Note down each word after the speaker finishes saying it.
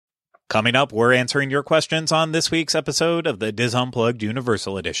Coming up, we're answering your questions on this week's episode of the Dis Unplugged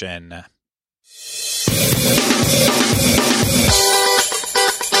Universal Edition.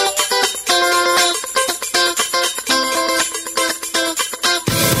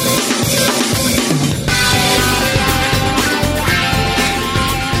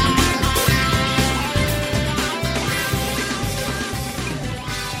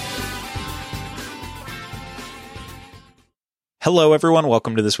 Hello, everyone.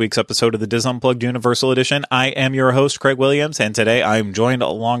 Welcome to this week's episode of the Dis Unplugged Universal Edition. I am your host, Craig Williams, and today I'm joined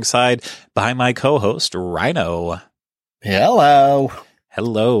alongside by my co-host, Rhino. Hello.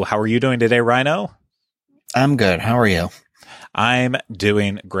 Hello. How are you doing today, Rhino? I'm good. How are you? I'm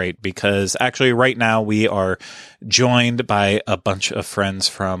doing great because actually right now we are joined by a bunch of friends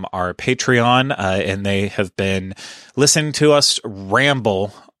from our Patreon, and they have been listening to us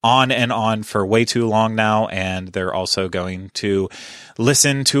ramble on and on for way too long now, and they're also going to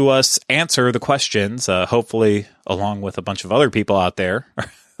listen to us answer the questions, hopefully along with a bunch of other people out there.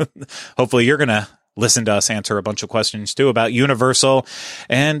 Hopefully you're going to listen to us answer a bunch of questions too about Universal,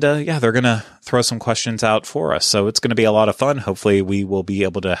 and they're going to throw some questions out for us, so it's going to be a lot of fun. Hopefully we will be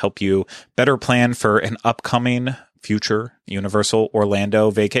able to help you better plan for an upcoming future Universal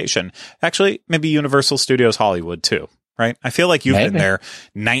Orlando vacation. Actually, maybe Universal Studios Hollywood too. Right? I feel like you've been there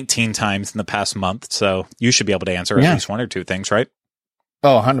 19 times in the past month, so you should be able to answer at least one or two things, right?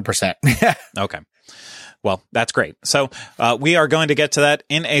 Oh, 100%. Okay. Well, that's great. So we are going to get to that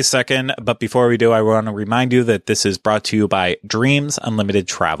in a second. But before we do, I want to remind you that this is brought to you by Dreams Unlimited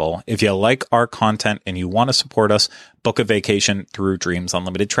Travel. If you like our content and you want to support us, book a vacation through Dreams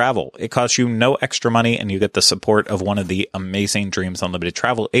Unlimited Travel. It costs you no extra money and you get the support of one of the amazing Dreams Unlimited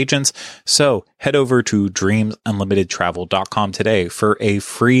Travel agents. So head over to dreamsunlimitedtravel.com today for a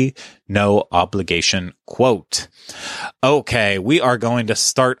free, no obligation quote. Okay, we are going to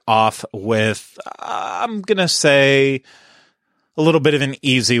start off with, I'm going to say, a little bit of an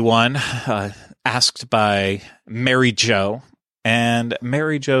easy one, asked by Mary Jo. And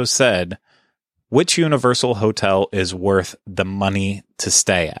Mary Jo said, which Universal hotel is worth the money to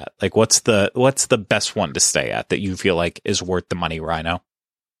stay at? Like, what's the best one to stay at that you feel like is worth the money, Rhino?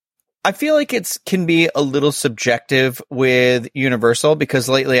 I feel like it can be a little subjective with Universal because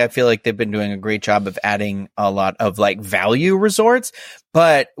lately I feel like they've been doing a great job of adding a lot of like value resorts,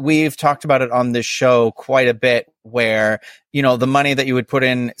 but we've talked about it on this show quite a bit where, you know, the money that you would put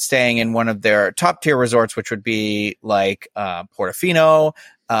in staying in one of their top tier resorts, which would be like Portofino,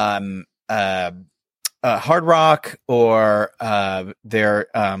 Hard Rock, or their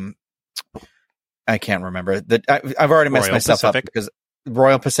I can't remember. I've already messed myself up because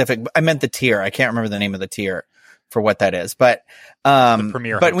Royal Pacific. I meant the tier. I can't remember the name of the tier for what that is. But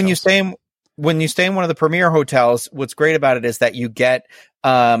when you stay in one of the premier hotels, what's great about it is that you get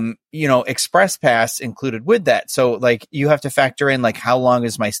Express Pass included with that. So like you have to factor in like how long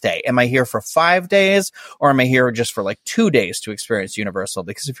is my stay? Am I here for 5 days or am I here just for like 2 days to experience Universal?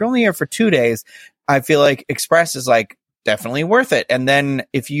 Because if you're only here for 2 days, I feel like Express is like definitely worth it. And then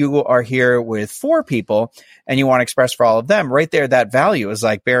if you are here with 4 people and you want Express for all of them, right there, that value is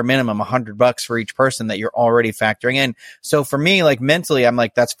like bare minimum $100 for each person that you're already factoring in. So for me, like mentally, I'm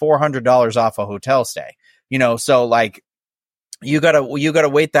like, that's $400 off a hotel stay, so like, you gotta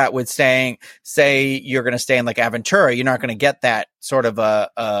weight that with say you're going to stay in like Aventura. You're not going to get that sort of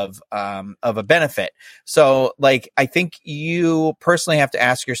a benefit. So like, I think you personally have to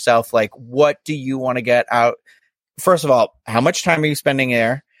ask yourself, like, what do you want to get out? First of all, how much time are you spending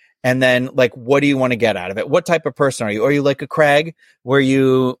there? And then like, what do you want to get out of it? What type of person are you? Are you like a Craig where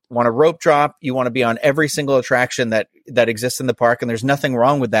you want to rope drop? You want to be on every single attraction that exists in the park. And there's nothing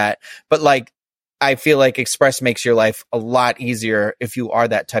wrong with that. But like, I feel like Express makes your life a lot easier if you are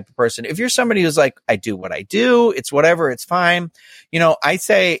that type of person. If you're somebody who's like, I do what I do, it's whatever, it's fine. I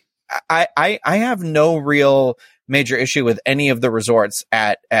say I have no real major issue with any of the resorts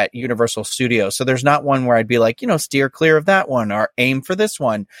at Universal Studios. So there's not one where I'd be like, steer clear of that one or aim for this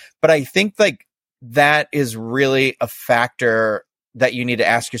one. But I think like that is really a factor that you need to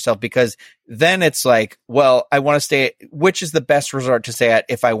ask yourself, because then it's like, well, I want to stay, which is the best resort to stay at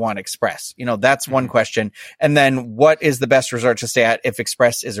if I want Express? That's one question. And then what is the best resort to stay at if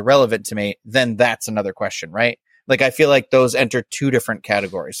Express is irrelevant to me? Then that's another question, right? Like, I feel like those enter 2 different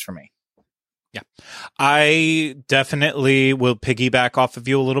categories for me. Yeah, I definitely will piggyback off of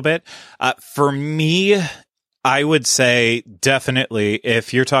you a little bit. For me, I would say definitely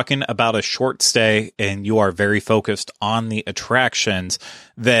if you're talking about a short stay and you are very focused on the attractions,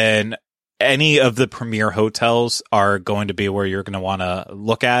 then any of the premier hotels are going to be where you're going to want to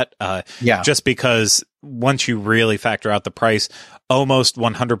look at. Just because once you really factor out the price, almost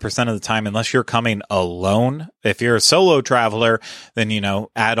 100% of the time, unless you're coming alone, if you're a solo traveler, then,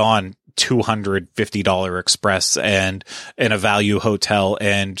 add on $250 express and in a value hotel.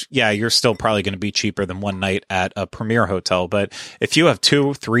 And you're still probably going to be cheaper than one night at a premier hotel. But if you have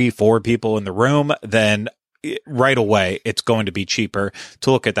 2, 3, 4 people in the room, then right away it's going to be cheaper to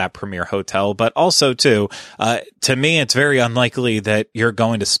look at that premier hotel. But also too, to me, it's very unlikely that you're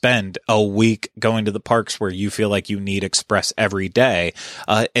going to spend a week going to the parks where you feel like you need express every day.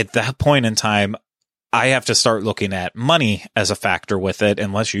 At that point in time, I have to start looking at money as a factor with it.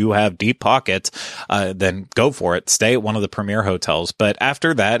 Unless you have deep pockets, then go for it. Stay at one of the premier hotels. But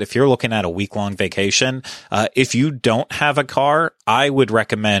after that, if you're looking at a week-long vacation, if you don't have a car, I would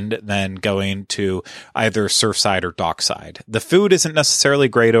recommend then going to either Surfside or Dockside. The food isn't necessarily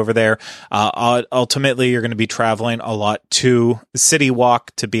great over there. Ultimately, you're going to be traveling a lot to City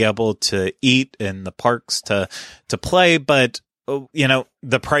Walk to be able to eat in the parks to play, but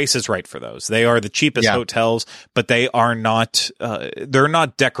the price is right for those. They are the cheapest hotels, but they are not, they're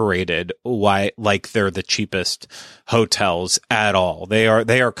not decorated like they're the cheapest hotels at all. They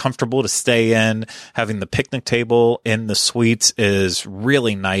are comfortable to stay in. Having the picnic table in the suites is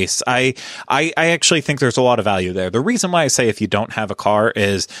really nice. I actually think there's a lot of value there. The reason why I say if you don't have a car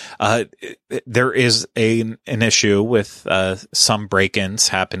is, there is an issue with, some break-ins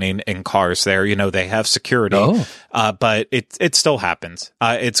happening in cars there. They have security, but it still happens.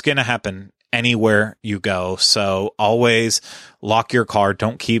 It's going to happen anywhere you go. So always lock your car.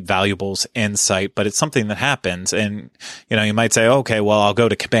 Don't keep valuables in sight, but it's something that happens. And, you might say, okay, well, I'll go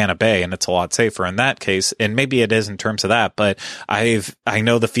to Cabana Bay and it's a lot safer in that case. And maybe it is in terms of that, but I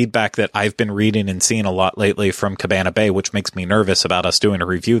know the feedback that I've been reading and seeing a lot lately from Cabana Bay, which makes me nervous about us doing a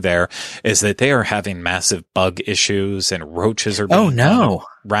review there, is that they are having massive bug issues and roaches are being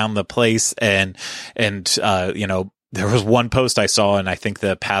around the place. And there was one post I saw, and I think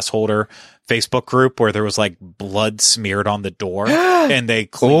the pass holder Facebook group, where there was like blood smeared on the door and they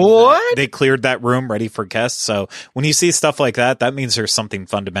cleared that room ready for guests. So when you see stuff like that, that means there's something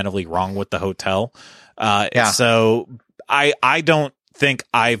fundamentally wrong with the hotel. So I don't think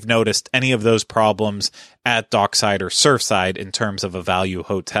I've noticed any of those problems at Dockside or Surfside in terms of a value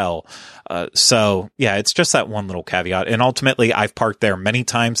hotel. It's just that one little caveat. And ultimately, I've parked there many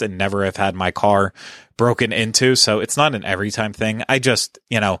times and never have had my car broken into. So it's not an every time thing. I just,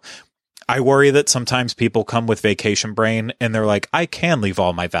 I worry that sometimes people come with vacation brain and they're like, I can leave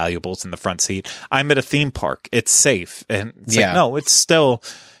all my valuables in the front seat. I'm at a theme park. It's safe. And it's like, no, it's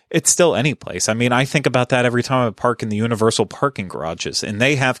still any place. I mean, I think about that every time I park in the Universal parking garages, and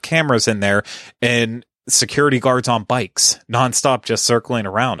they have cameras in there and security guards on bikes nonstop, just circling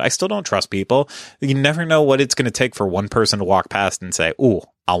around. I still don't trust people. You never know what it's going to take for one person to walk past and say, "Ooh,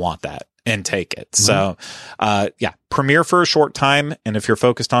 I want that," and take it. Mm-hmm. So, Premier for a short time. And if you're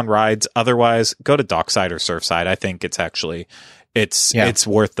focused on rides, otherwise go to Dockside or Surfside. I think it's actually, it's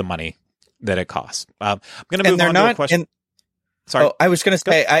worth the money that it costs. I'm going to move on to a question. Sorry. I was going to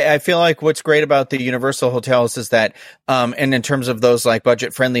say, I feel like what's great about the Universal hotels is that, and in terms of those like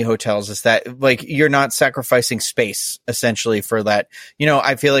budget friendly hotels, is that like you're not sacrificing space essentially for that.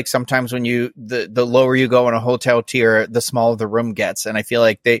 I feel like sometimes when the lower you go in a hotel tier, the smaller the room gets. And I feel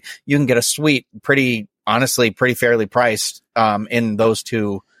like you can get a suite pretty fairly priced, in those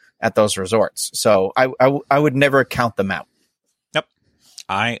two at those resorts. So I would never count them out.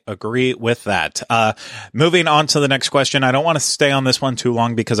 I agree with that. Moving on to the next question. I don't want to stay on this one too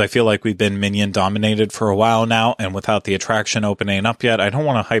long because I feel like we've been Minion dominated for a while now, and without the attraction opening up yet, I don't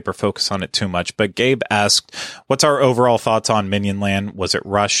want to hyper focus on it too much. But Gabe asked, what's our overall thoughts on Minion Land? Was it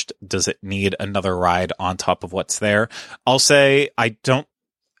rushed? Does it need another ride on top of what's there? I'll say I don't...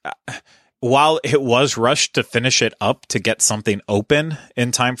 While it was rushed to finish it up to get something open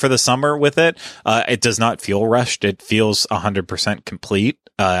in time for the summer with it, it does not feel rushed. It feels 100% complete.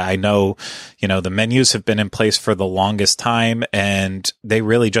 I know, the menus have been in place for the longest time, and they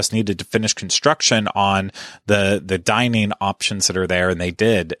really just needed to finish construction on the dining options that are there, and they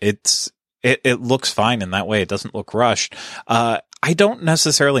did. It looks fine in that way. It doesn't look rushed. I don't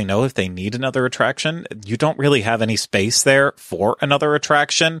necessarily know if they need another attraction. You don't really have any space there for another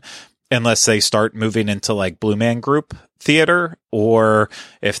attraction, unless they start moving into like Blue Man Group theater, or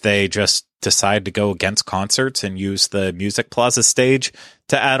if they just decide to go against concerts and use the Music Plaza stage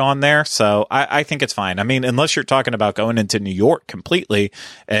to add on there. So I think it's fine. I mean, unless you're talking about going into New York completely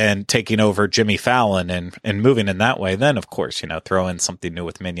and taking over Jimmy Fallon and moving in that way, then of course, throw in something new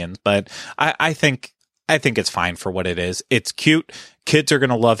with Minions. But I think I think it's fine for what it is. It's cute. Kids are going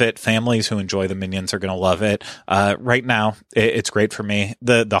to love it. Families who enjoy the Minions are going to love it. Right now, it's great for me.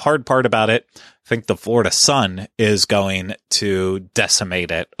 The hard part about it, I think the Florida sun is going to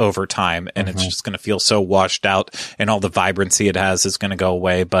decimate it over time, and it's just going to feel so washed out, and all the vibrancy it has is going to go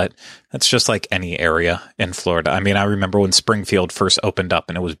away. But that's just like any area in Florida. I mean, I remember when Springfield first opened up,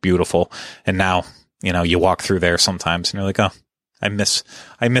 and it was beautiful, and now, you walk through there sometimes, and you're like, oh, I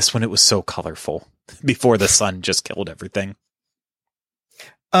miss when it was so colorful before the sun just killed everything.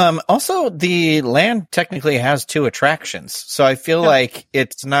 Also, the land technically has 2 attractions, so I feel like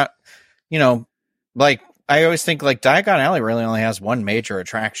it's not, like I always think like Diagon Alley really only has 1 major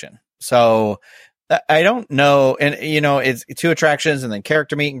attraction. So I don't know, and it's 2 attractions and then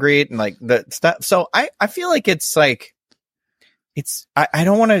character meet and greet and like the stuff. So I feel like it's like I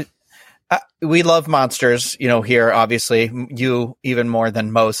don't want to. We love monsters, here, obviously, you even more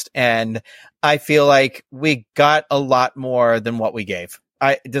than most. And I feel like we got a lot more than what we gave.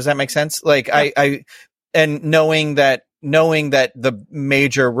 Does that make sense? Like, yeah. And knowing that the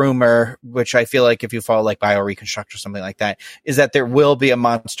major rumor, which I feel like if you follow like BioReconstruct or something like that, is that there will be a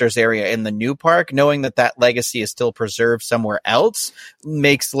monsters area in the new park, knowing that legacy is still preserved somewhere else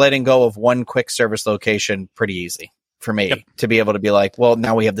makes letting go of 1 quick service location pretty easy for me to be able to be like, well,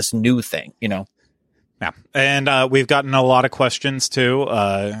 now we have this new thing, Yeah. And we've gotten a lot of questions too,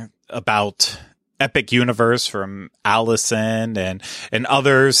 about Epic Universe from Allison and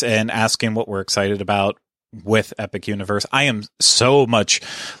others, and asking what we're excited about with Epic Universe. I am so much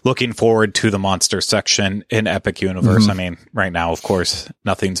looking forward to the monster section in Epic Universe. I mean, right now, of course,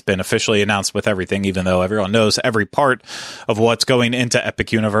 nothing's been officially announced with everything, even though everyone knows every part of what's going into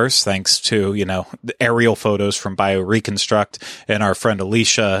Epic Universe, thanks to, the aerial photos from BioReconstruct and our friend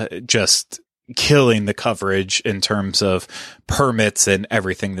Alicia just killing the coverage in terms of permits and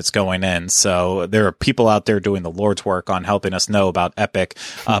everything that's going in. So there are people out there doing the Lord's work on helping us know about Epic.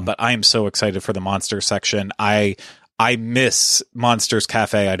 But I am so excited for the monster section. I miss Monsters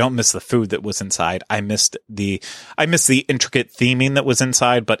Cafe. I don't miss the food that was inside. I missed the intricate theming that was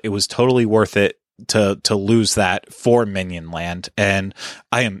inside, but it was totally worth it to lose that for Minion Land. And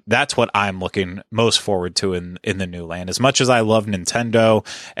that's what I'm looking most forward to in the new land. As much as I love Nintendo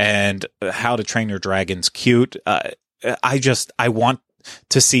and How to Train Your Dragon's cute, I want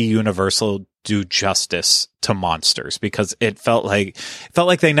to see Universal do justice to monsters, because it felt like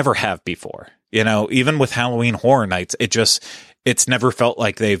they never have before. Even with Halloween Horror Nights, it's never felt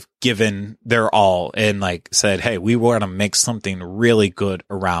like they've given their all and like said, hey, we want to make something really good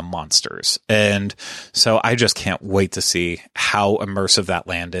around monsters. And so I just can't wait to see how immersive that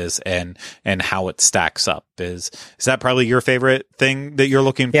land is and how it stacks up. Is that probably your favorite thing that you're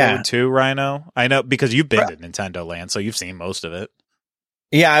looking forward to, Rhino? I know, because you've been to Nintendo Land, so you've seen most of it.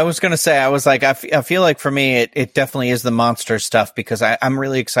 Yeah, I was going to say, I was like, I feel like for me, it definitely is the monster stuff, because I'm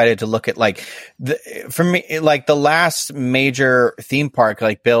really excited to look at for me, like the last major theme park,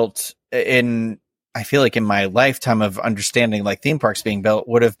 like built I feel like in my lifetime of understanding like theme parks being built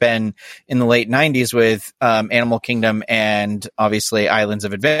would have been in the late 90s with, Animal Kingdom and obviously Islands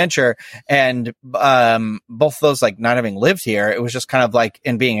of Adventure. And, both of those, like not having lived here, it was just kind of like,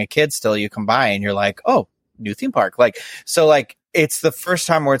 and being a kid still, you come by and you're like, oh, new theme park. So it's the first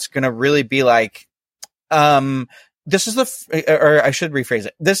time where it's going to really be like, this is or I should rephrase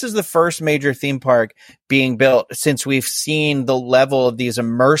it. This is the first major theme park being built since we've seen the level of these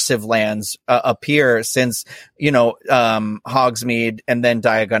immersive lands appear since, Hogsmeade and then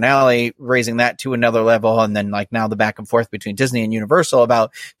Diagon Alley, raising that to another level. And then like now the back and forth between Disney and Universal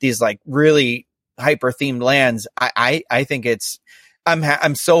about these like really hyper themed lands. I think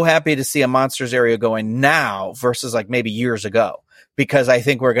I'm so happy to see a monsters area going now versus like maybe years ago, because I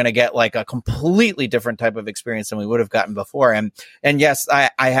think we're going to get like a completely different type of experience than we would have gotten before. And yes, I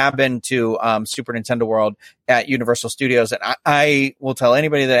have been to Super Nintendo World at Universal Studios, and I will tell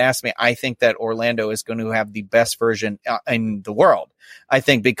anybody that asks me, I think that Orlando is going to have the best version in the world. I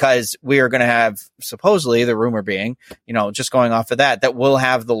think because we are going to have, supposedly the rumor being, just going off of that we'll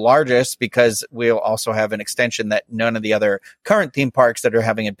have the largest, because we'll also have an extension that none of the other current theme parks that are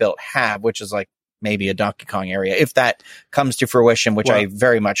having it built have, which is like maybe a Donkey Kong area, if that comes to fruition, which I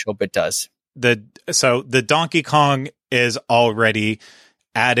very much hope it does. So the Donkey Kong is already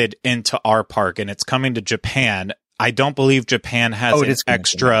added into our park, and it's coming to Japan. I don't believe Japan has an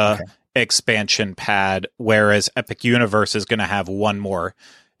extra expansion pad, whereas Epic Universe is going to have one more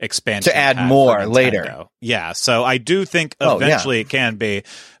expansion to add more later. Yeah, so I do think eventually it can be,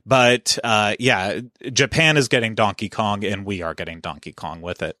 but Japan is getting Donkey Kong, and we are getting Donkey Kong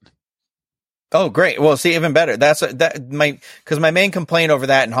with it. Oh, great. Well, see, even better. Because my main complaint over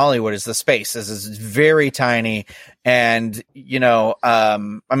that in Hollywood is the space. This is very tiny. And,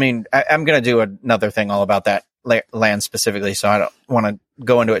 I'm going to do another thing all about that land specifically. So I don't want to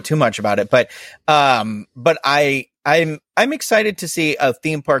go into it too much about it, but I'm excited to see a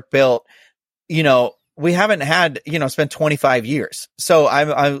theme park built. We haven't had, it's been 25 years. So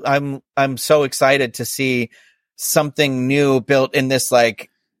I'm so excited to see something new built in this like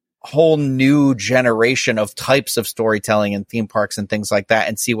whole new generation of types of storytelling and theme parks and things like that,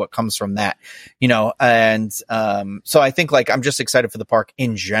 and see what comes from that, and so I think like I'm just excited for the park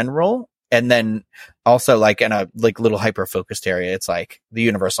in general, and then also like in a like little hyper focused area, it's like the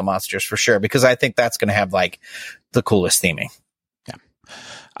Universal Monsters for sure, because I think that's going to have like the coolest theming.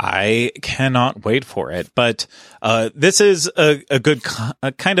 I cannot wait for it. But this is a good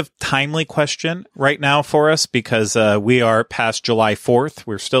kind of timely question right now for us, because we are past July 4th.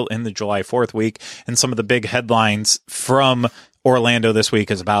 We're still in the July 4th week. And some of the big headlines from Orlando this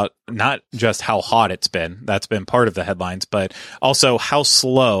week is about not just how hot it's been. That's been part of the headlines, but also how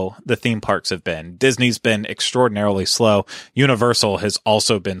slow the theme parks have been. Disney's been extraordinarily slow. Universal has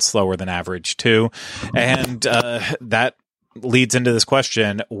also been slower than average too. And that leads into this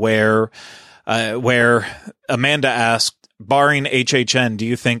question where Amanda asked, barring HHN, do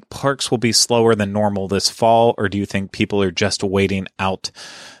you think parks will be slower than normal this fall, or do you think people are just waiting out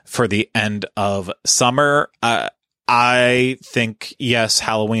for the end of summer? I think, yes,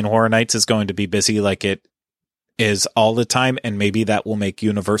 Halloween Horror Nights is going to be busy like it is all the time, and maybe that will make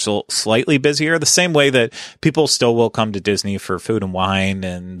Universal slightly busier, the same way that people still will come to Disney for Food and Wine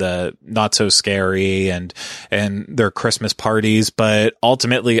and the Not So Scary and their Christmas parties. But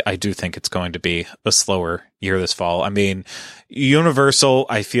ultimately, I do think it's going to be a slower year this fall. I mean, Universal,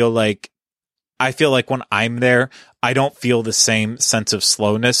 I feel like when I'm there, I don't feel the same sense of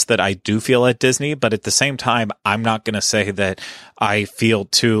slowness that I do feel at Disney. But at the same time, I'm not going to say that I feel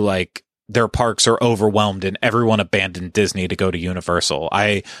too like their parks are overwhelmed and everyone abandoned Disney to go to Universal.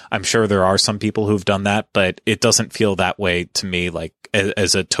 I'm sure there are some people who've done that, but it doesn't feel that way to me, like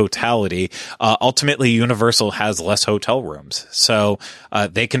as a totality. Ultimately, Universal has less hotel rooms, so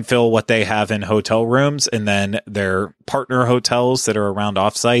they can fill what they have in hotel rooms, and then their partner hotels that are around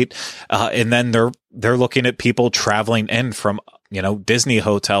offsite, and then they're looking at people traveling in from Disney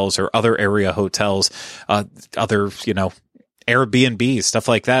hotels or other area hotels, other Airbnb, stuff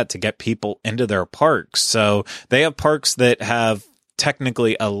like that, to get people into their parks. So they have parks that have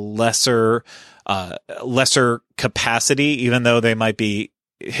technically a lesser capacity, even though they might be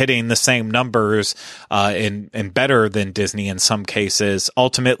hitting the same numbers and better than Disney in some cases.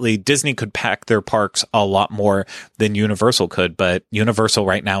 Ultimately, Disney could pack their parks a lot more than Universal could, but Universal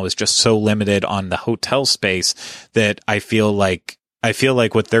right now is just so limited on the hotel space that I feel like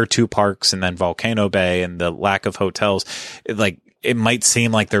with their two parks and then Volcano Bay and the lack of hotels, it might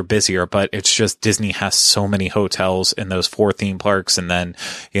seem like they're busier, but it's just Disney has so many hotels in those 4 theme parks. And then,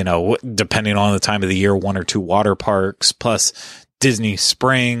 depending on the time of the year, 1 or 2 water parks, plus Disney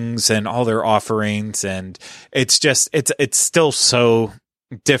Springs and all their offerings. And it's just, it's still so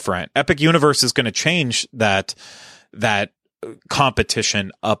different. Epic Universe is going to change that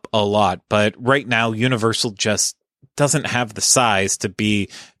competition up a lot. But right now, Universal just doesn't have the size to be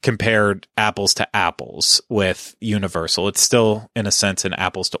compared apples to apples with Universal. It's still, in a sense, an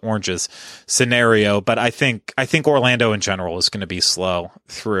apples to oranges scenario. But I think Orlando in general is going to be slow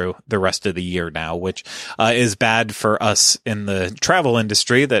through the rest of the year now, which is bad for us in the travel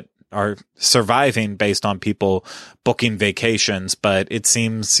industry that are surviving based on people booking vacations. But it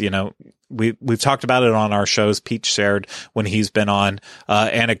seems, we've talked about it on our shows. Pete shared when he's been on.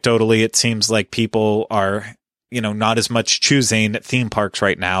 Anecdotally, it seems like people are not as much choosing theme parks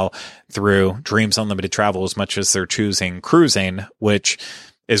right now through Dreams Unlimited Travel as much as they're choosing cruising, which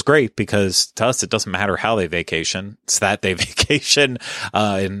is great because to us, it doesn't matter how they vacation. It's that they vacation.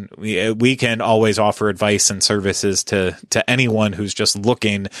 And we can always offer advice and services to anyone who's just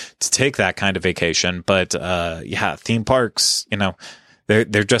looking to take that kind of vacation. But, theme parks,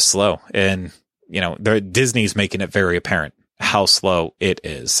 they're just slow, and, Disney's making it very apparent how slow it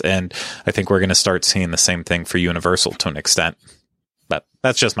is. And I think we're going to start seeing the same thing for Universal to an extent. But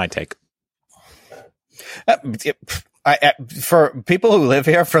that's just my take. For people who live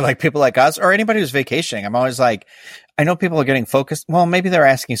here, for like people like us or anybody who's vacationing, I'm always like, I know people are getting focused. Well, maybe they're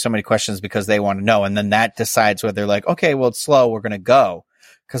asking so many questions because they want to know. And then that decides whether they're like, okay, well, it's slow, we're going to go.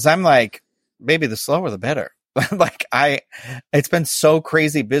 Cause I'm like, maybe the slower, the better. It's been so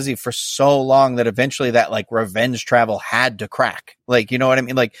crazy busy for so long that eventually that like revenge travel had to crack. Like, you know what I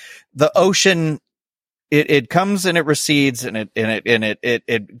mean? Like the ocean it comes and it recedes, and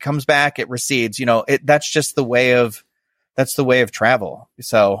it comes back, it recedes. That's just the way of travel.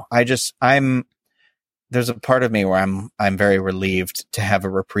 So there's a part of me where I'm very relieved to have a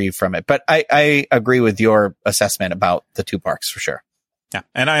reprieve from it. But I agree with your assessment about the two parks for sure. Yeah.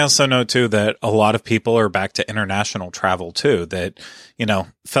 And I also know too that a lot of people are back to international travel too, that,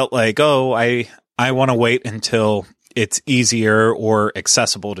 felt like, oh, I want to wait until it's easier or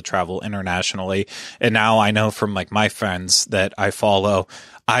accessible to travel internationally. And now I know from like my friends that I follow,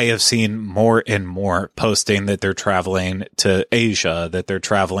 I have seen more and more posting that they're traveling to Asia, that they're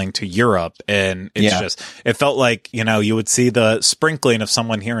traveling to Europe. And it's it felt like, you would see the sprinkling of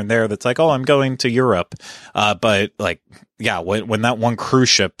someone here and there that's like, oh, I'm going to Europe. But like, yeah, when that one cruise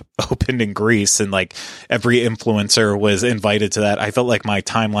ship opened in Greece and like every influencer was invited to that, I felt like my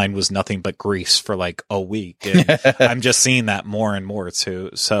timeline was nothing but Greece for like a week. And I'm just seeing that more and more too.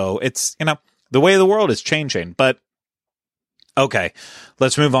 So it's, the way the world is changing. But okay,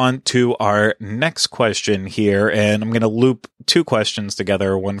 let's move on to our next question here. And I'm going to loop two questions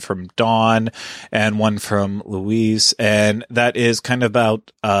together, one from Dawn and one from Louise. And that is kind of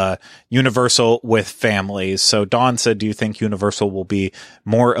about Universal with families. So Dawn said, do you think Universal will be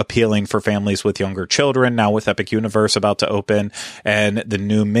more appealing for families with younger children now with Epic Universe about to open and the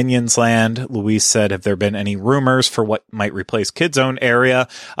new Minions Land? Louise said, have there been any rumors for what might replace Kid Zone area?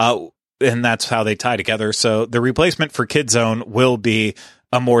 And that's how they tie together. So the replacement for Kid Zone will be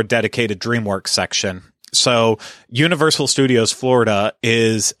a more dedicated DreamWorks section. So Universal Studios Florida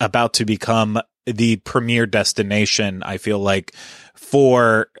is about to become the premier destination, I feel like,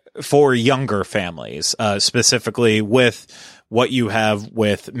 for younger families, specifically with what you have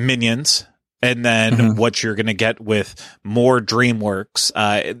with Minions and then what you're going to get with more DreamWorks.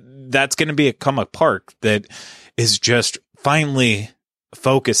 That's going to become a park that is just finally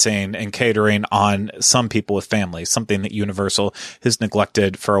focusing and catering on some people with families, something that Universal has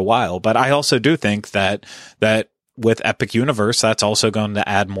neglected for a while. But I also do think that with Epic Universe, that's also going to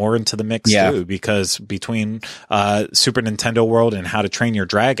add more into the mix too, because between Super Nintendo World and How to Train Your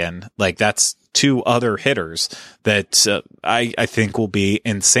Dragon, like that's two other hitters that I think will be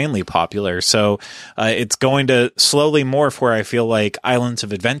insanely popular. So it's going to slowly morph where I feel like Islands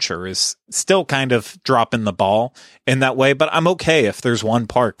of Adventure is still kind of dropping the ball in that way. But I'm okay if there's one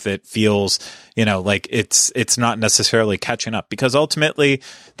park that feels, like it's not necessarily catching up, because ultimately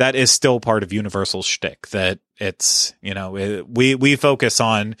that is still part of Universal's shtick, that it's, we focus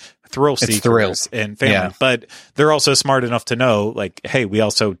on thrill seekers and family, but they're also smart enough to know, like, hey, we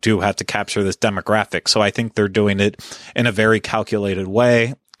also do have to capture this demographic. So I think they're doing it in a very calculated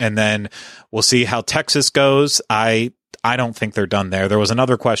way. And then we'll see how Texas goes. I don't think they're done there. There was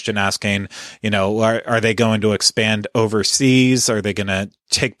another question asking, are they going to expand overseas? Are they going to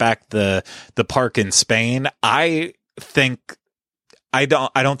take back the park in Spain? I don't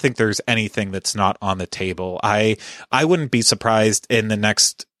think there's anything that's not on the table. I wouldn't be surprised in the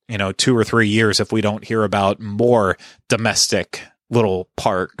next 2 or 3 years if we don't hear about more domestic little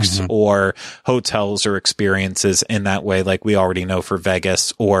parks or hotels or experiences in that way, like we already know for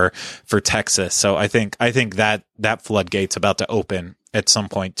Vegas or for Texas. So I think that floodgate's about to open at some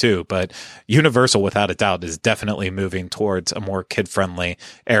point too. But Universal, without a doubt, is definitely moving towards a more kid-friendly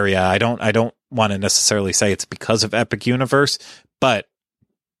area. I don't want to necessarily say it's because of Epic Universe, but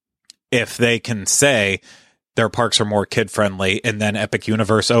if they can say their parks are more kid-friendly and then Epic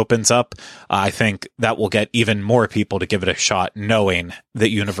Universe opens up, I think that will get even more people to give it a shot, knowing that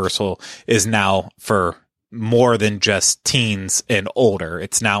Universal is now for more than just teens and older.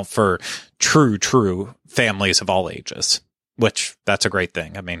 It's now for true families of all ages, which that's a great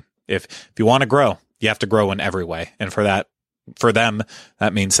thing. I mean, if you want to grow, you have to grow in every way. And for them,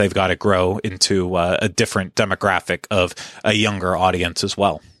 that means they've got to grow into a different demographic of a younger audience as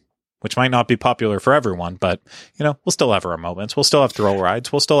well, which might not be popular for everyone, but, we'll still have our moments. We'll still have thrill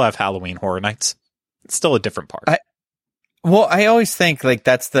rides. We'll still have Halloween Horror Nights. It's still a different park. I always think like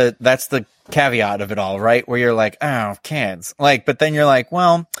that's the caveat of it all, right? Where you're like, oh, kids. Like, but then you're like,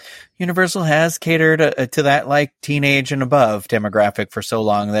 well, Universal has catered to that like teenage and above demographic for so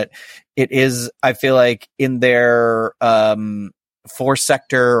long that it is, I feel like in their 4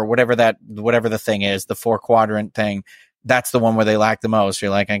 sector or whatever the thing is, the 4 quadrant thing, that's the one where they lack the most.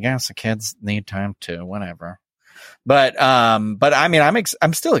 You're like, I guess the kids need time too, whatever. But I mean,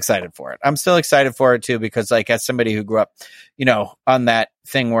 I'm still excited for it. I'm still excited for it too, because like as somebody who grew up, on that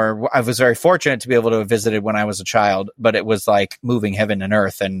thing where I was very fortunate to be able to have visited when I was a child, but it was like moving heaven and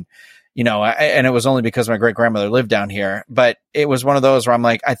earth. And, and it was only because my great grandmother lived down here, but it was one of those where I'm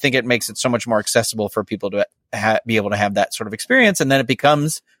like, I think it makes it so much more accessible for people to be able to have that sort of experience. And then it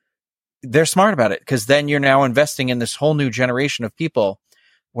becomes they're smart about it, because then you're now investing in this whole new generation of people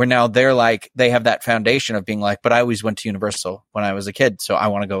where now they're like, they have that foundation of being like, but I always went to Universal when I was a kid, so I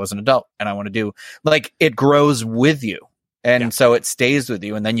want to go as an adult, and I want to do, like, it grows with you. And so it stays with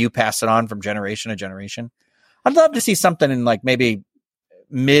you, and then you pass it on from generation to generation. I'd love to see something in like maybe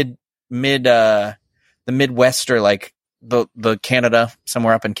the Midwest, or like the Canada,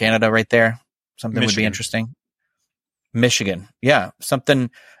 somewhere up in Canada right there. Something Michigan would be interesting. Michigan. Yeah.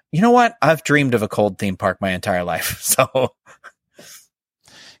 Something, you know what? I've dreamed of a cold theme park my entire life. So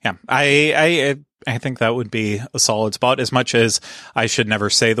yeah, I think that would be a solid spot. As much as I should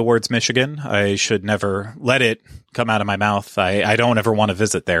never say the words Michigan, I should never let it come out of my mouth. I don't ever want to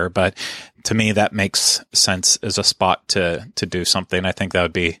visit there, but to me that makes sense as a spot to do something. I think that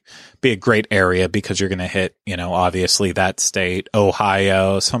would be a great area, because you're going to hit, obviously that state,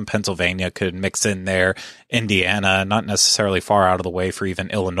 Ohio, some Pennsylvania could mix in there, Indiana, not necessarily far out of the way for even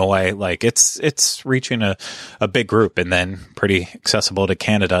Illinois. Like it's reaching a big group, and then pretty accessible to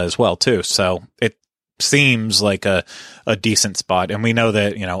Canada as well too. So it seems like a decent spot. And we know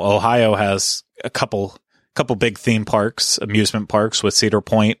that, Ohio has a couple big theme parks, amusement parks, with Cedar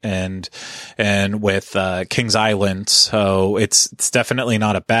Point and with Kings Island. So it's definitely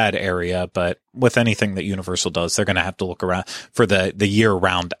not a bad area, but with anything that Universal does, they're going to have to look around for the year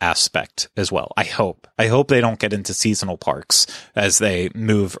round aspect as well. I hope they don't get into seasonal parks as they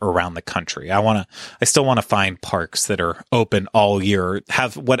move around the country. I still want to find parks that are open all year,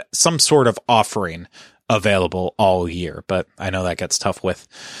 have some sort of offering available all year. But I know that gets tough with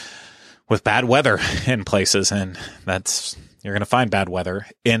bad weather in places, and you're going to find bad weather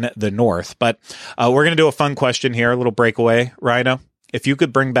in the north. But we're going to do a fun question here, a little breakaway, Rhino. If you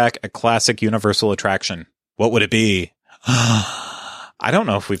could bring back a classic Universal attraction, what would it be? I don't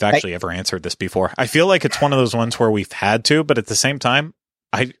know if we've actually ever answered this before. I feel like it's one of those ones where we've had to, but at the same time,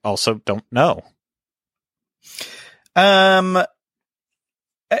 I also don't know. I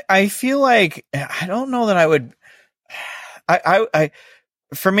feel like, I don't know that I would,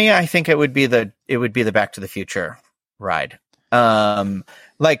 for me, I think it would be the Back to the Future ride. I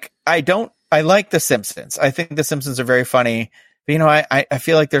like The Simpsons. I think The Simpsons are very funny. But, I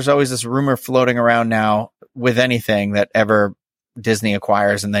feel like there's always this rumor floating around now with anything that ever Disney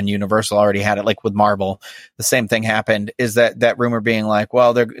acquires, and then Universal already had it, like with Marvel. The same thing happened, is that rumor being like,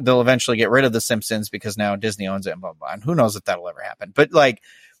 well, they'll eventually get rid of The Simpsons because now Disney owns it, and blah, blah, blah. And who knows if that'll ever happen. But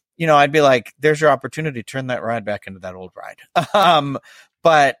I'd be like, there's your opportunity to turn that ride back into that old ride.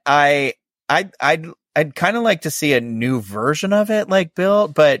 But I'd kind of like to see a new version of it, like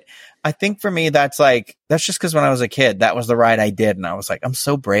built. But I think for me, that's just because when I was a kid, that was the ride I did. And I was like, I'm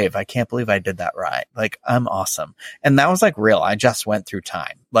so brave. I can't believe I did that ride. Like, I'm awesome. And that was like real. I just went through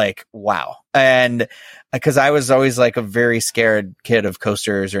time. Like, wow. And because I was always like a very scared kid of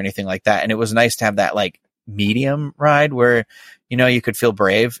coasters or anything like that. And it was nice to have that like medium ride where, you could feel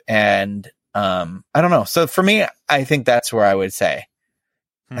brave. And I don't know. So for me, I think that's where I would say.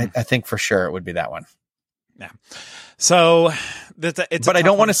 I think for sure it would be that one. Yeah. So but I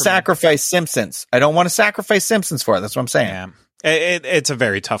don't want to sacrifice Simpsons. I don't want to sacrifice Simpsons for it. That's what I'm saying. Yeah. It's a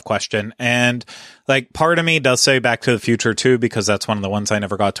very tough question. And like part of me does say Back to the Future too, because that's one of the ones I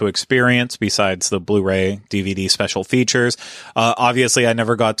never got to experience besides the Blu-ray DVD special features. Obviously I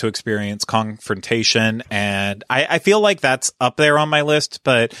never got to experience Confrontation, and I feel like that's up there on my list,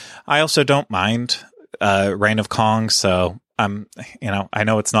 but I also don't mind Reign of Kong. So I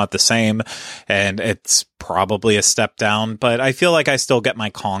know it's not the same, and it's probably a step down, but I feel like I still get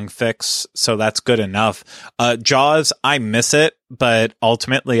my Kong fix, so that's good enough. Jaws, I miss it, but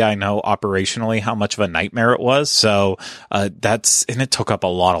ultimately I know operationally how much of a nightmare it was. So and it took up a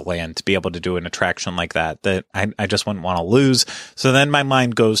lot of land to be able to do an attraction like that I just wouldn't want to lose. So then my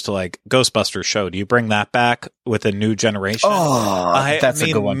mind goes to like Ghostbusters show. Do you bring that back with a new generation? That's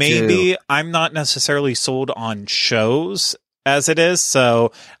a good one maybe too. I'm not necessarily sold on shows as it is,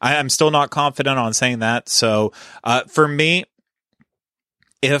 so I'm still not confident on saying that. So for me,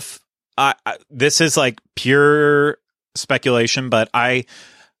 if this is like pure speculation, but I'm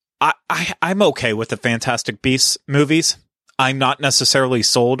okay with the Fantastic Beasts movies. I'm not necessarily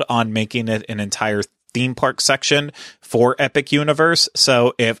sold on making it an entire theme park section for Epic Universe.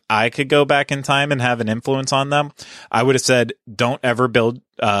 So if I could go back in time and have an influence on them, I would have said, don't ever build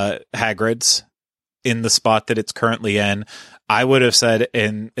Hagrid's in the spot that it's currently in. I would have said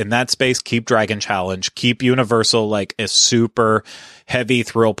in that space, keep Dragon Challenge, keep Universal like a super heavy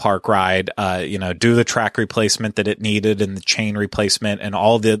thrill park ride, do the track replacement that it needed and the chain replacement and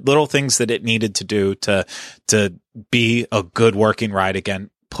all the little things that it needed to do to be a good working ride again.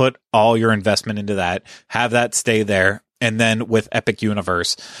 Put all your investment into that, have that stay there. And then with Epic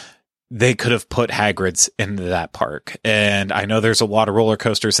Universe, they could have put Hagrid's into that park. And I know there's a lot of roller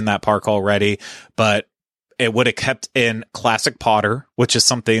coasters in that park already, but it would have kept in classic Potter, which is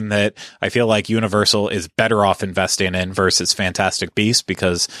something that I feel like Universal is better off investing in versus Fantastic Beasts,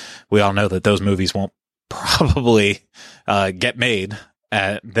 because we all know that those movies won't probably get made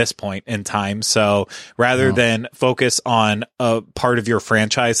at this point in time. So rather than focus on a part of your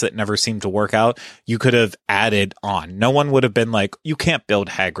franchise that never seemed to work out, you could have added on. No one would have been like, you can't build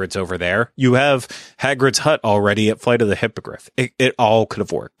Hagrid's over there. You have Hagrid's hut already at Flight of the Hippogriff. It all could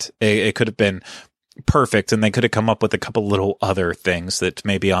have worked. It could have been perfect, and they could have come up with a couple little other things that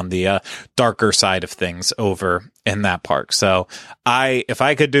maybe on the darker side of things over in that park. So if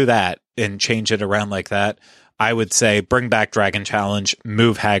I could do that and change it around like that, I would say bring back Dragon Challenge,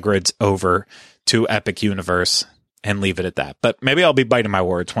 move Hagrid's over to Epic Universe, and leave it at that. But maybe I'll be biting my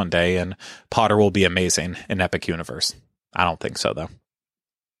words one day and Potter will be amazing in Epic Universe. I don't think so, though.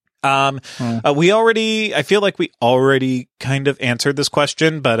 I feel like we already kind of answered this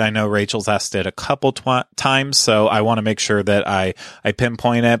question, but I know Rachel's asked it a couple times, so I want to make sure that I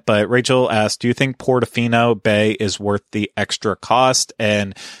pinpoint it. But Rachel asked, do you think Portofino Bay is worth the extra cost?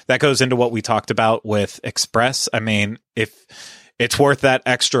 And that goes into what we talked about with Express. I mean, if it's worth that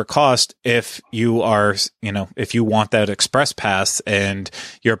extra cost if you are, if you want that express pass and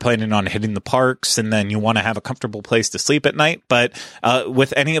you're planning on hitting the parks and then you want to have a comfortable place to sleep at night. But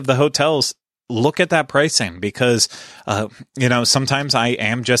with any of the hotels, look at that pricing, because, sometimes I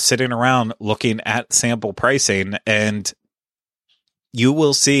am just sitting around looking at sample pricing, and you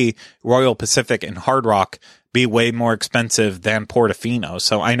will see Royal Pacific and Hard Rock be way more expensive than Portofino.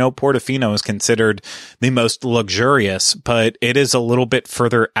 So I know Portofino is considered the most luxurious, but it is a little bit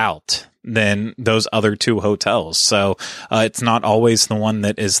further out than those other two hotels. So it's not always the one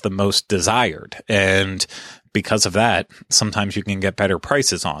that is the most desired. And because of that, sometimes you can get better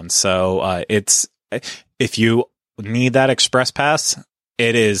prices on. So if you need that express pass,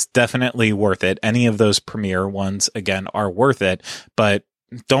 it is definitely worth it. Any of those premier ones, again, are worth it, but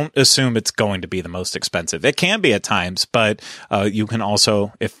don't assume it's going to be the most expensive. It can be at times, but you can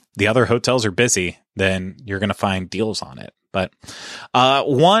also, if the other hotels are busy, then you're going to find deals on it. But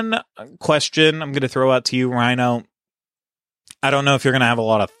one question I'm going to throw out to you, Rhino. I don't know if you're going to have a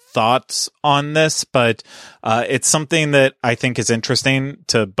lot of thoughts on this, but it's something that I think is interesting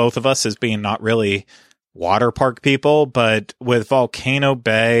to both of us as being not really water park people, but with Volcano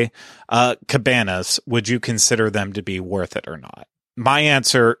Bay cabanas, would you consider them to be worth it or not? My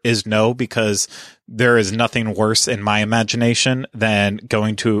answer is no, because there is nothing worse in my imagination than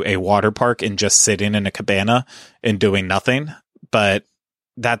going to a water park and just sitting in a cabana and doing nothing. But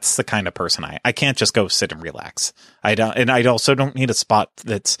that's the kind of person I can't just go sit and relax. I also don't need a spot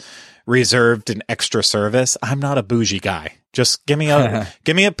that's reserved and extra service. I'm not a bougie guy. Just give me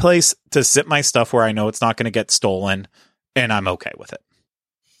a place to sit my stuff where I know it's not going to get stolen, and I'm okay with it.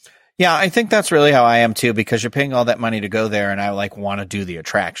 Yeah, I think that's really how I am too, because you're paying all that money to go there, and I want to do the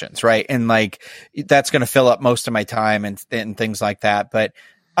attractions, right? And that's going to fill up most of my time and things like that. But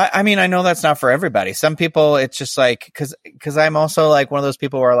I mean, I know that's not for everybody. Some people, it's just because I'm also one of those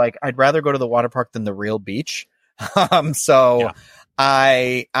people where I'd rather go to the water park than the real beach. So yeah.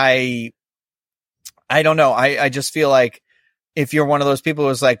 I don't know. I just feel like if you're one of those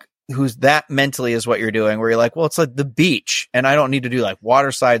people who's that mentally is what you're doing, where you're like, well, it's like the beach and I don't need to do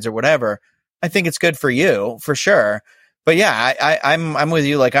water slides or whatever. I think it's good for you for sure. But yeah, I'm with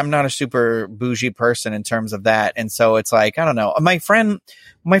you. I'm not a super bougie person in terms of that. And so it's I don't know. My friend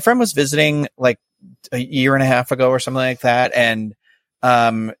was visiting a year and a half ago or something like that. And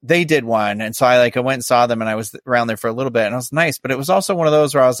they did one. And so I went and saw them, and I was around there for a little bit, and it was nice. But it was also one of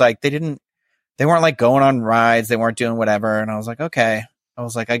those where I was they weren't going on rides. They weren't doing whatever. And I was okay. I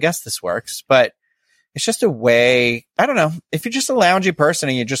was I guess this works, but it's just a way. I don't know, if you're just a loungy person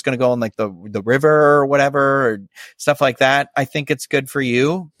and you're just going to go on the river or whatever, or stuff like that, I think it's good for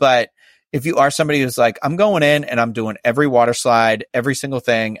you. But if you are somebody who's I'm going in and I'm doing every water slide, every single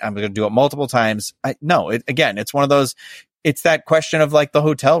thing, I'm going to do it multiple times. It's one of those, it's that question of the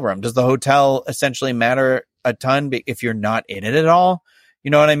hotel room. Does the hotel essentially matter a ton if you're not in it at all? You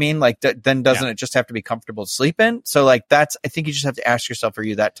know what I mean? Then doesn't it just have to be comfortable to sleep in? So I think you just have to ask yourself, are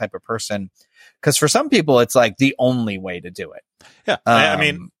you that type of person? Because for some people, it's the only way to do it. Yeah. I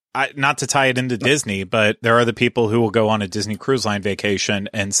mean, not to tie it into Disney, but there are the people who will go on a Disney Cruise Line vacation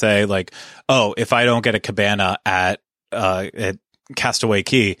and say oh, if I don't get a cabana at Castaway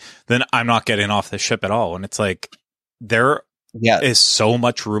Cay, then I'm not getting off the ship at all. And it's there is so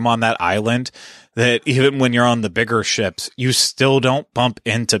much room on that island that even when you're on the bigger ships, you still don't bump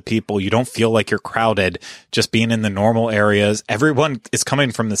into people. You don't feel like you're crowded just being in the normal areas. Everyone is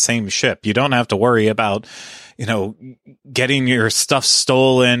coming from the same ship. You don't have to worry about, getting your stuff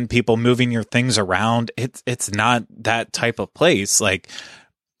stolen, people moving your things around. It's not that type of place. Like,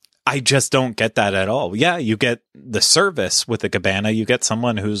 I just don't get that at all. Yeah, you get the service with the cabana. You get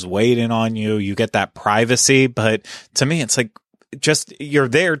someone who's waiting on you. You get that privacy. But to me, it's like, just you're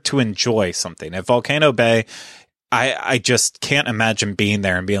there to enjoy something. At Volcano Bay, I just can't imagine being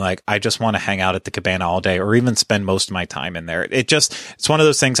there and being like, I just want to hang out at the cabana all day or even spend most of my time in there. It's one of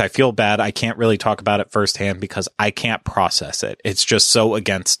those things. I feel bad. I can't really talk about it firsthand because I can't process it. It's just so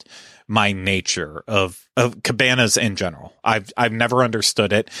against my nature of cabanas in general. I've never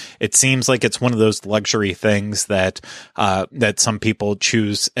understood it. It seems like it's one of those luxury things that some people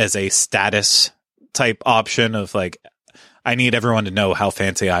choose as a status type option of like, I need everyone to know how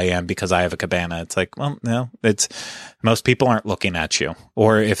fancy I am because I have a cabana. It's like, well, no, most people aren't looking at you,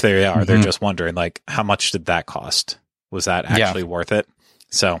 or if they are, they're just wondering like, how much did that cost? Was that actually worth it?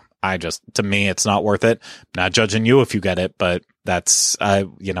 So to me, it's not worth it. Not judging you if you get it, but that's,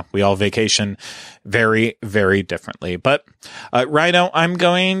 we all vacation very, very differently. But, Rhino, I'm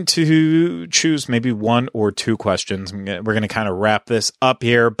going to choose maybe one or two questions. We're going to kind of wrap this up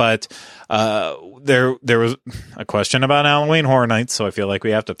here, but, there was a question about Halloween Horror Nights, so I feel like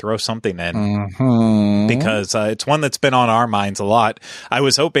we have to throw something in because it's one that's been on our minds a lot. I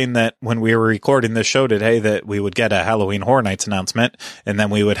was hoping that when we were recording this show today that we would get a Halloween Horror Nights announcement, and then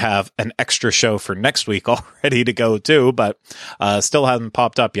we would have an extra show for next week all ready to go too, but still hasn't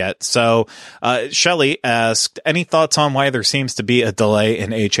popped up yet. So Shelley asked, any thoughts on why there seems to be a delay in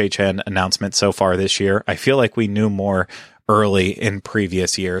HHN announcement so far this year? I feel like we knew more early in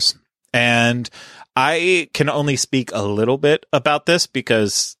previous years. And I can only speak a little bit about this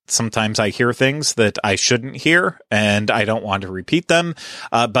because sometimes I hear things that I shouldn't hear and I don't want to repeat them.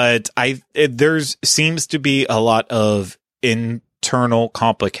 But there seems to be a lot of internal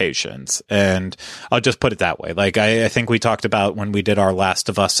complications, and I'll just put it that way. Like I think we talked about when we did our Last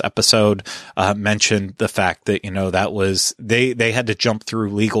of Us episode, mentioned the fact that, that was, they had to jump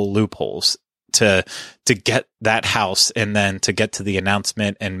through legal loopholes to get that house and then to get to the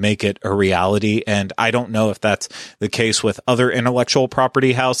announcement and make it a reality. And I don't know if that's the case with other intellectual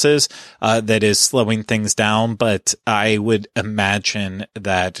property houses, that is slowing things down, but I would imagine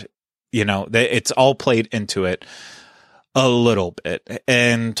that, that it's all played into it a little bit.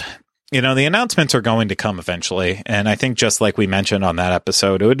 And, the announcements are going to come eventually. And I think just like we mentioned on that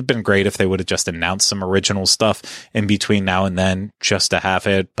episode, it would have been great if they would have just announced some original stuff in between now and then just to have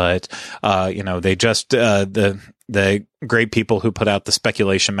it. But, they just, the great people who put out the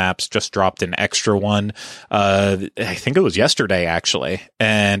speculation maps just dropped an extra one. I think it was yesterday actually,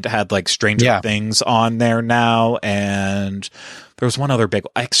 and had like Stranger Things on there now. And there was one other big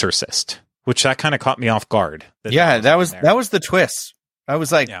Exorcist, which that kind of caught me off guard. That was the twist. I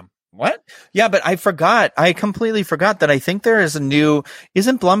was like, what? Yeah, but I completely forgot that I think there is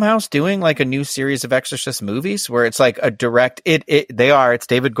isn't Blumhouse doing like a new series of Exorcist movies where it's like a direct, it's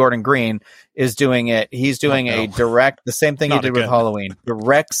David Gordon Green is doing it. He's doing a direct, the same thing he did with Halloween,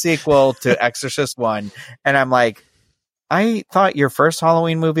 direct sequel to Exorcist 1. And I'm like, I thought your first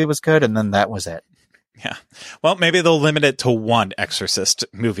Halloween movie was good, and then that was it. Yeah. Well, maybe they'll limit it to one Exorcist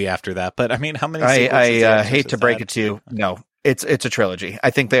movie after that. But I mean, how many? I hate to break it to you. No, it's a trilogy.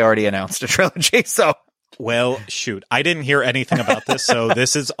 I think they already announced a trilogy. So, well, shoot, I didn't hear anything about this, so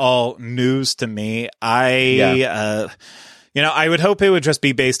this is all news to me. I would hope it would just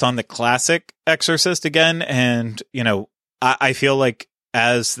be based on the classic Exorcist again, and I feel like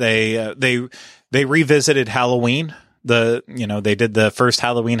as they revisited Halloween. They did the first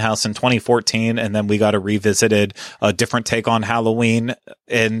Halloween house in 2014, and then we got a revisited, a different take on Halloween.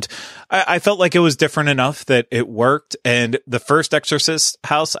 And I felt like it was different enough that it worked. And the first Exorcist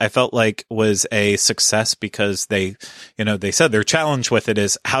house, I felt like was a success because they said their challenge with it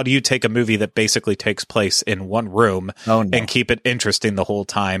is, how do you take a movie that basically takes place in one room and keep it interesting the whole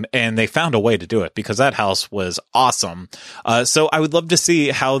time? And they found a way to do it because that house was awesome. So I would love to see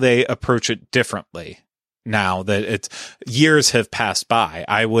how they approach it differently. Now that years have passed by,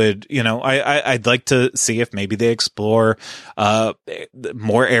 I would, I'd like to see if maybe they explore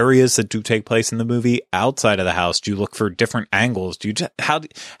more areas that do take place in the movie outside of the house. Do you look for different angles?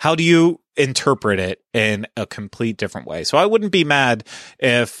 How do you interpret it in a complete different way. So I wouldn't be mad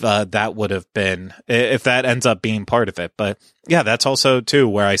if that would have been, if that ends up being part of it. But yeah, that's also too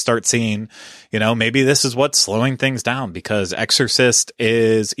where I start seeing, maybe this is what's slowing things down, because Exorcist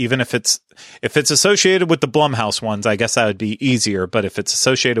is, even if it's associated with the Blumhouse ones, I guess that would be easier. But if it's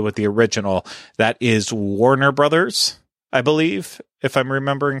associated with the original, that is Warner Brothers, I believe, if I'm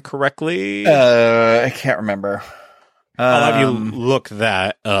remembering correctly. I can't remember. I'll have you look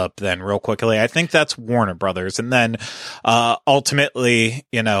that up then real quickly. I think that's Warner Brothers. And then ultimately,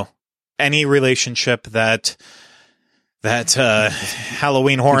 any relationship that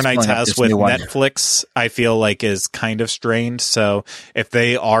Halloween Horror Nights has with Netflix, I feel like is kind of strained. So if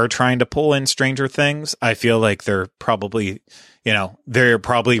they are trying to pull in Stranger Things, I feel like they're probably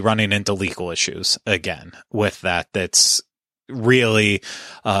running into legal issues again with that. That's really,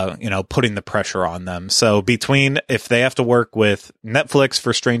 putting the pressure on them. So if they have to work with Netflix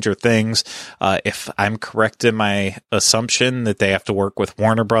for Stranger Things, if I'm correct in my assumption that they have to work with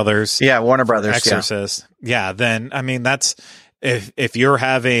Warner Brothers. Yeah, Warner Brothers. Exorcist. Yeah, then, I mean, that's, if you're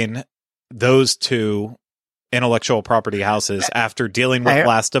having those two intellectual property houses after dealing with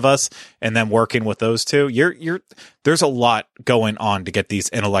Last of Us and then working with those two, there's a lot going on to get these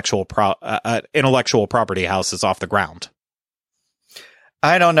intellectual property houses off the ground.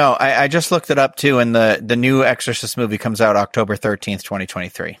 I don't know. I just looked it up too, and the new Exorcist movie comes out October 13th,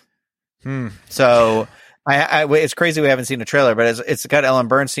 2023. So it's crazy we haven't seen a trailer, but it's got Ellen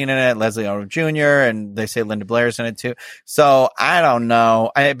Bernstein in it, Leslie Odom Jr., and they say Linda Blair's in it too. So I don't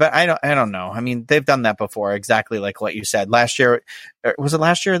know. I don't know. I mean, they've done that before, exactly like what you said. Last year, was it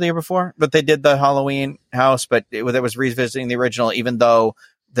last year or the year before? But they did the Halloween house, but it was revisiting the original, even though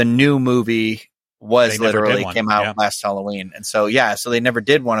the new movie literally came out last Halloween. And so, so they never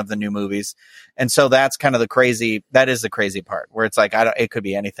did one of the new movies. And so that's kind of the crazy part, where it's like, it could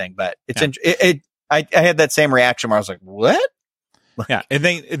be anything, but it's, I had that same reaction where I was like, what? Yeah. And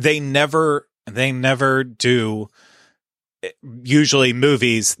they never do usually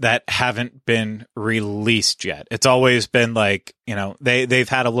movies that haven't been released yet. It's always been like, they've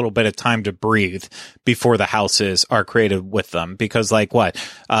had a little bit of time to breathe before the houses are created with them, because like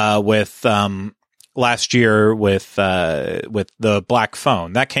with last year with the Black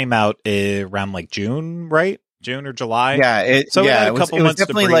Phone that came out around like June, right? June or July. Yeah. It was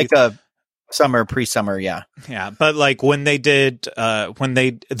definitely like a pre-summer. Yeah. Yeah. But like when they did,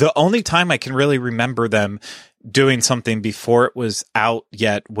 the only time I can really remember them doing something before it was out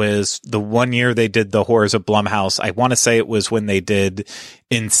yet was the one year they did the Horrors of Blumhouse. I want to say it was when they did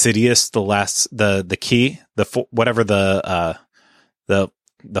Insidious, the key, whatever the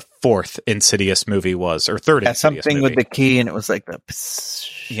fourth Insidious movie was, or third Insidious something movie. with the key, and it was like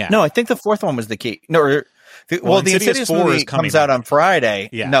no, I think the fourth one was the key. No, the Insidious movie comes out on Friday.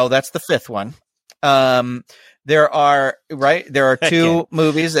 Yeah. No, that's the fifth one. There are two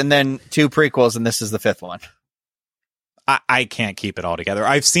movies and then two prequels, and this is the fifth one. I can't keep it all together.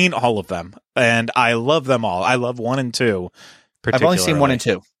 I've seen all of them, and I love them all. I love 1 and 2. I've only seen 1 and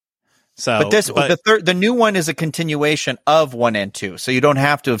 2. So, the new one is a continuation of 1 and 2, so you don't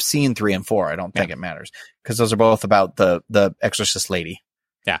have to have seen 3 and 4. I don't think it matters, because those are both about the Exorcist lady.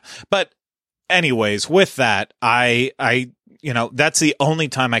 Yeah, but anyways, with that, I that's the only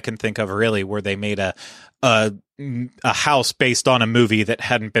time I can think of really where they made a house based on a movie that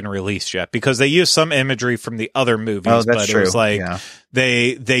hadn't been released yet, because they used some imagery from the other movies, but true. It was like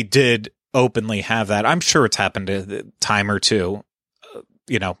they did openly have that. I'm sure it's happened a time or two,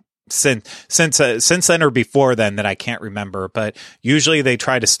 since then or before then that I can't remember, but usually they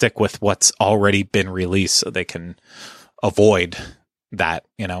try to stick with what's already been released so they can avoid that,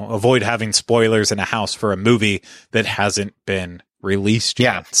 avoid having spoilers in a house for a movie that hasn't been released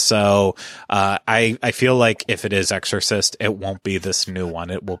yet. So I feel like if it is Exorcist, it won't be this new one.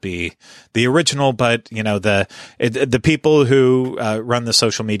 It will be the original. But the people who run the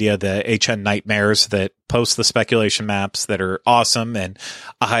social media, the HN Nightmares that post the speculation maps that are awesome, and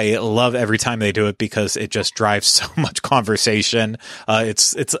I love every time they do it because it just drives so much conversation.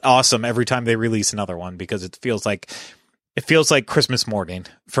 It's awesome every time they release another one, because it feels like Christmas morning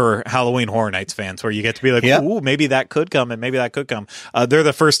for Halloween Horror Nights fans, where you get to be like, ooh, maybe that could come, and maybe that could come. They're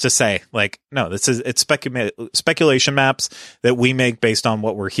the first to say, like, no, it's speculation maps that we make based on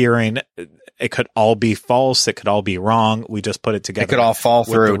what we're hearing. It could all be false. It could all be wrong. We just put it together. It could all fall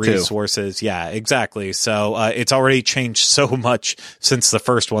through the resources. Too. Yeah, exactly. So it's already changed so much since the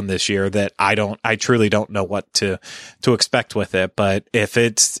first one this year that I truly don't know what to expect with it. But if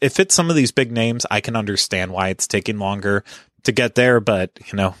it's some of these big names, I can understand why it's taking longer to get there. But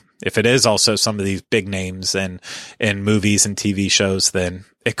if it is also some of these big names and movies and TV shows, then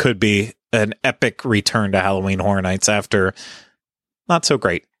it could be an epic return to Halloween Horror Nights after not so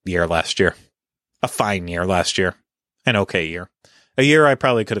great year last year. A fine year last year. An okay year. A year I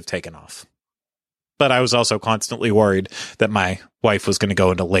probably could have taken off. But I was also constantly worried that my wife was going to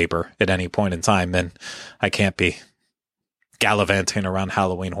go into labor at any point in time, and I can't be gallivanting around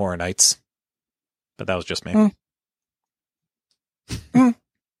Halloween Horror Nights. But that was just me.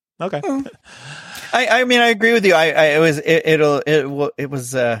 Okay. I mean, I agree with you. I will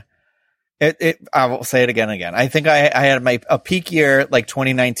say it again and again. I think I had a peak year like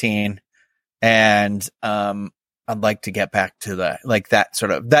 2019, and I'd like to get back to that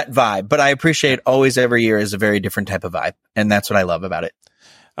vibe. But I appreciate always every year is a very different type of vibe, and that's what I love about it.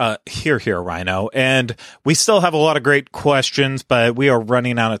 Here, Rhino. And we still have a lot of great questions, but we are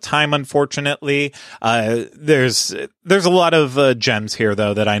running out of time, unfortunately. There's a lot of gems here,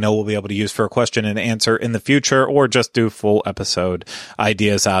 though, that I know we'll be able to use for a question and answer in the future, or just do full episode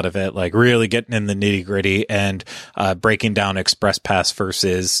ideas out of it, like really getting in the nitty gritty and breaking down Express Pass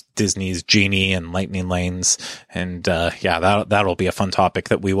versus Disney's Genie and Lightning Lanes. And that'll be a fun topic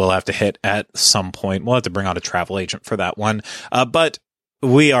that we will have to hit at some point. We'll have to bring on a travel agent for that one. But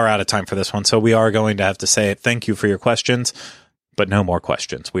we are out of time for this one, so we are going to have to say thank you for your questions, but no more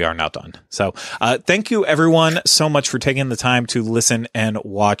questions. We are now done. So thank you, everyone, so much for taking the time to listen and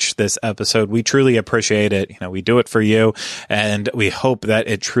watch this episode. We truly appreciate it. We do it for you, and we hope that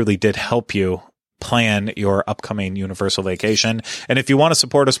it truly did help you plan your upcoming Universal vacation. And if you want to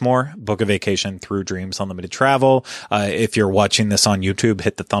support us more, book a vacation through Dreams Unlimited Travel. If you're watching this on YouTube,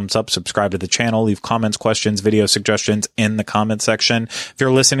 hit the thumbs up, subscribe to the channel, leave comments, questions, video suggestions in the comment section. If you're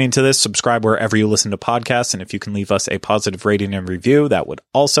listening to this, subscribe wherever you listen to podcasts. And if you can leave us a positive rating and review, that would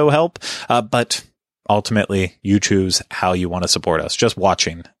also help. But ultimately, you choose how you want to support us. Just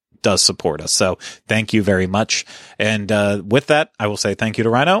watching does support us. So thank you very much. And with that, I will say thank you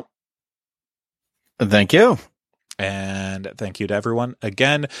to Rhino. Thank you. And thank you to everyone.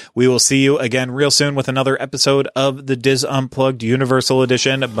 Again, we will see you again real soon with another episode of the Diz Unplugged Universal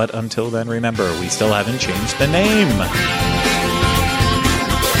Edition. But until then, remember, we still haven't changed the name.